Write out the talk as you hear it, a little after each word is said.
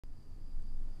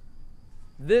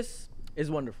This is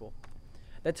wonderful.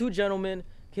 That two gentlemen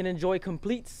can enjoy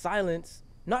complete silence,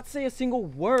 not say a single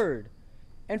word,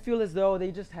 and feel as though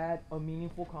they just had a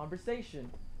meaningful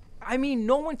conversation. I mean,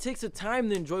 no one takes the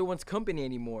time to enjoy one's company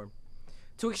anymore.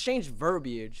 To exchange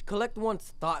verbiage, collect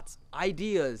one's thoughts,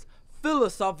 ideas,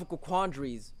 philosophical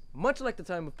quandaries, much like the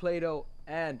time of Plato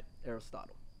and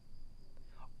Aristotle.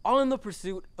 All in the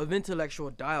pursuit of intellectual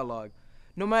dialogue,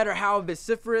 no matter how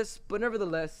vociferous, but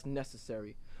nevertheless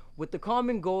necessary, with the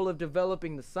common goal of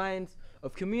developing the science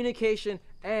of communication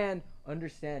and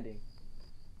understanding.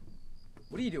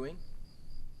 What are you doing?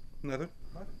 Nothing.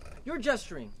 You're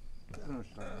gesturing.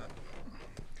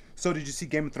 So did you see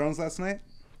Game of Thrones last night?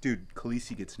 Dude,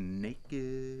 Khaleesi gets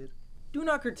naked. Do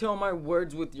not curtail my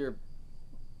words with your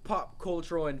pop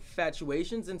cultural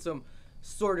infatuations in some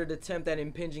sordid attempt at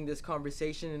impinging this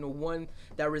conversation into one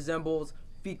that resembles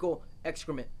fecal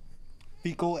excrement.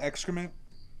 Fecal excrement?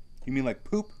 You mean like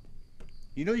poop?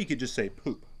 You know you could just say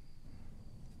poop.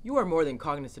 You are more than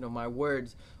cognizant of my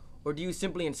words, or do you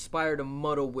simply inspire to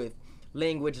muddle with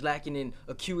language lacking in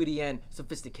acuity and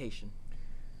sophistication?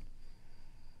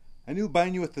 I knew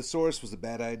buying you a thesaurus was a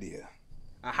bad idea.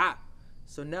 Aha!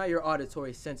 So now your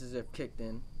auditory senses have kicked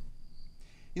in.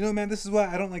 You know, man, this is why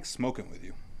I don't like smoking with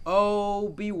you. Oh,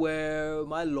 beware,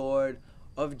 my lord,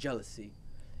 of jealousy.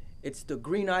 It's the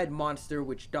green-eyed monster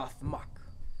which doth mock.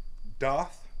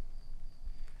 Doth?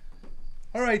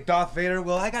 All right, Darth Vader.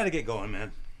 Well, I gotta get going,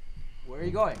 man. Where are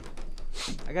you going?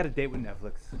 I got a date with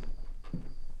Netflix.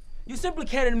 You simply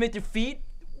can't admit defeat.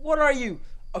 What are you,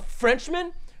 a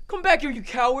Frenchman? Come back here, you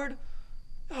coward.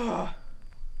 Good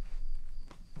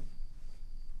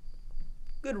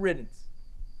riddance.